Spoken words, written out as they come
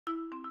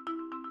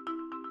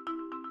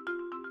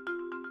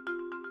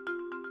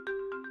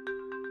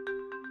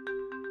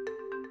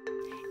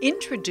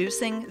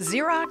Introducing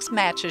Xerox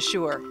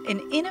MatchAssure,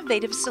 an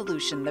innovative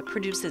solution that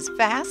produces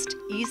fast,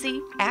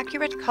 easy,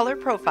 accurate color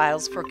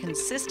profiles for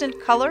consistent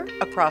color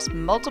across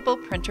multiple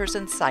printers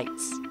and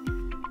sites.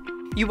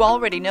 You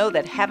already know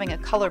that having a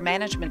color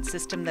management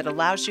system that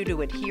allows you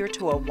to adhere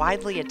to a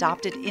widely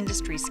adopted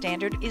industry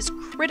standard is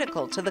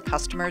critical to the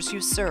customers you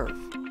serve.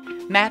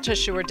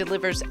 MatchAssure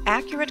delivers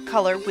accurate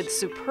color with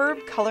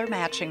superb color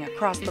matching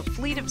across the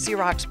fleet of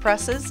Xerox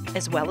presses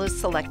as well as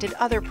selected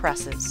other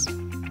presses.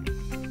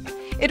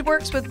 It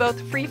works with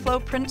both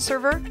FreeFlow print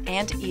server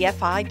and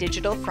EFI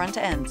digital front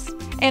ends,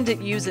 and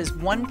it uses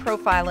one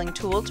profiling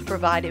tool to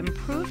provide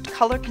improved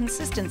color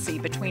consistency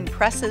between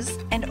presses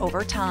and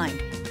over time.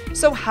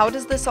 So how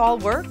does this all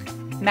work?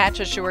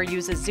 MatchAssure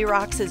uses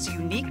Xerox's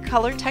unique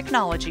color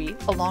technology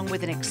along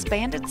with an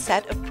expanded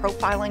set of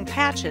profiling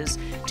patches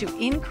to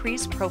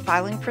increase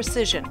profiling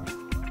precision.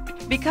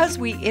 Because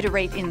we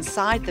iterate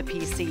inside the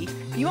PC,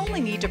 you only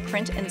need to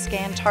print and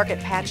scan target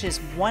patches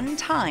one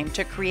time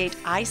to create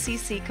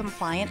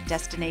ICC-compliant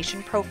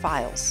destination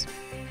profiles.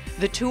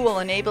 The tool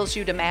enables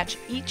you to match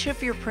each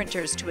of your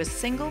printers to a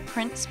single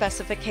print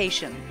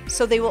specification,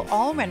 so they will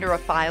all render a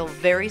file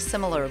very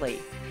similarly,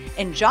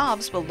 and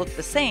jobs will look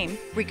the same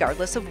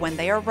regardless of when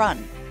they are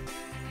run.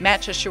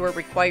 MatchAssure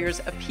requires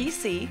a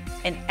PC,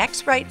 an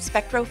X-Rite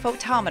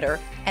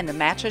spectrophotometer, and the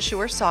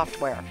MatchAssure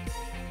software.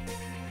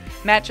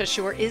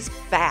 MatchAssure is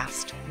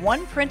fast.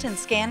 One print and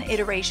scan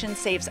iteration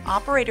saves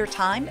operator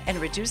time and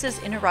reduces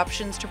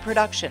interruptions to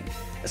production,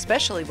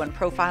 especially when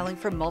profiling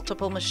for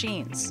multiple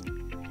machines.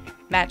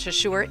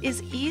 MatchAssure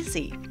is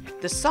easy.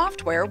 The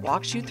software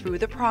walks you through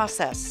the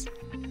process.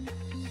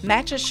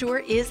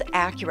 MatchAssure is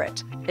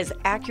accurate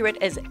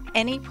as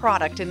any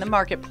product in the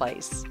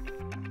marketplace.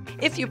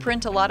 If you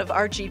print a lot of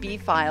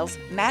RGB files,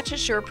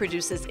 MatchAssure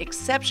produces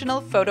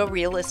exceptional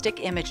photorealistic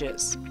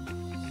images.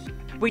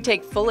 We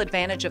take full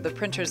advantage of the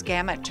printer's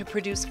gamut to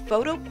produce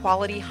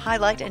photo-quality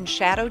highlight and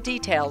shadow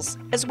details,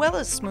 as well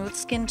as smooth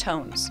skin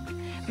tones.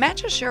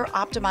 MatchAssure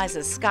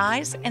optimizes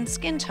skies and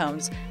skin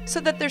tones so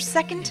that they're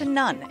second to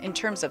none in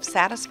terms of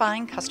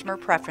satisfying customer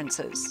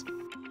preferences.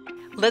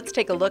 Let's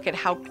take a look at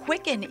how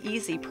quick and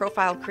easy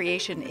profile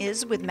creation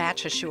is with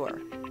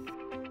MatchAssure.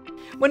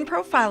 When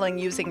profiling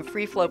using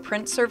FreeFlow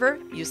print server,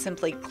 you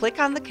simply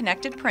click on the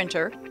connected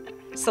printer,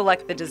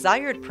 select the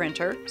desired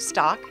printer,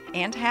 stock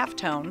and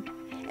halftone,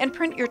 and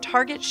print your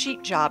target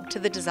sheet job to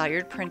the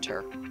desired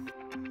printer.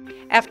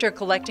 After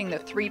collecting the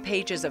 3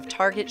 pages of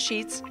target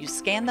sheets, you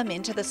scan them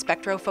into the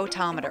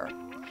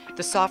spectrophotometer.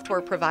 The software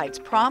provides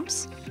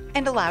prompts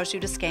and allows you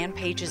to scan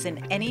pages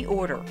in any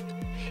order.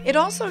 It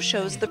also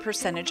shows the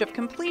percentage of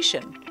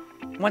completion.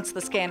 Once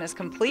the scan is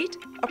complete,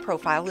 a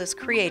profile is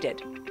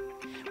created.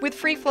 With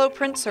FreeFlow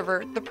print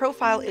server, the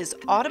profile is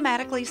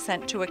automatically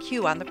sent to a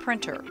queue on the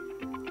printer.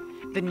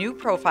 The new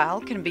profile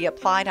can be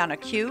applied on a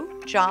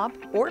queue, job,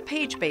 or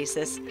page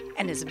basis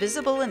and is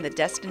visible in the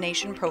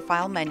Destination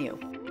Profile menu.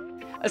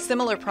 A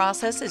similar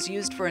process is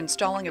used for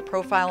installing a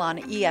profile on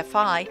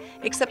EFI,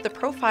 except the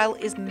profile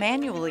is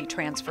manually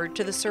transferred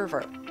to the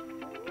server.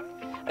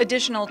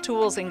 Additional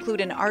tools include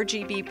an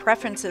RGB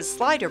preferences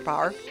slider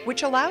bar,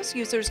 which allows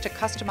users to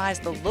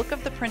customize the look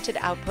of the printed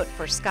output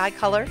for sky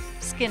color,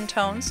 skin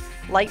tones,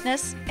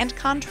 lightness, and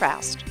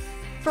contrast.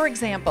 For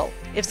example,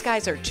 if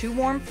skies are too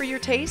warm for your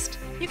taste,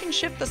 you can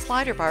shift the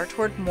slider bar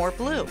toward more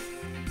blue.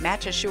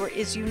 MatchAssure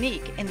is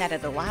unique in that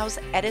it allows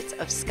edits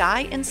of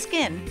sky and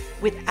skin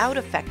without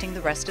affecting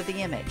the rest of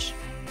the image.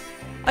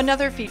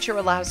 Another feature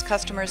allows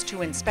customers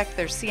to inspect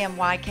their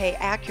CMYK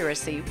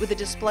accuracy with a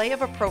display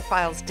of a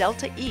profile's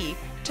delta E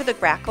to the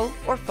Grackle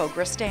or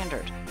FOGRA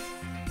standard.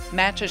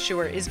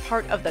 MatchAssure is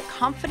part of the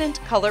Confident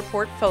Color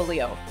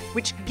portfolio,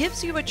 which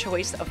gives you a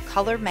choice of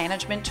color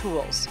management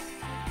tools.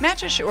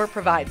 MatchAssure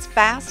provides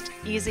fast,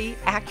 easy,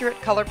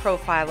 accurate color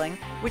profiling,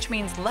 which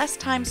means less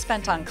time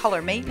spent on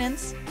color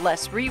maintenance,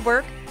 less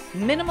rework,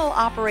 minimal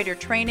operator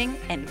training,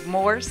 and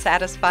more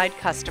satisfied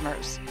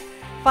customers.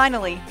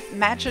 Finally,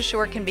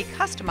 MatchAssure can be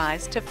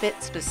customized to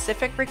fit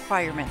specific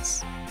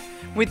requirements.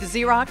 With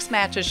Xerox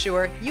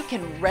MatchAssure, you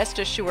can rest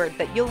assured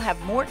that you'll have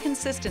more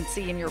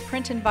consistency in your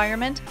print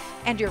environment,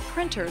 and your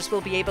printers will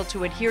be able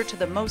to adhere to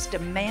the most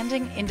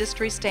demanding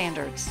industry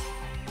standards.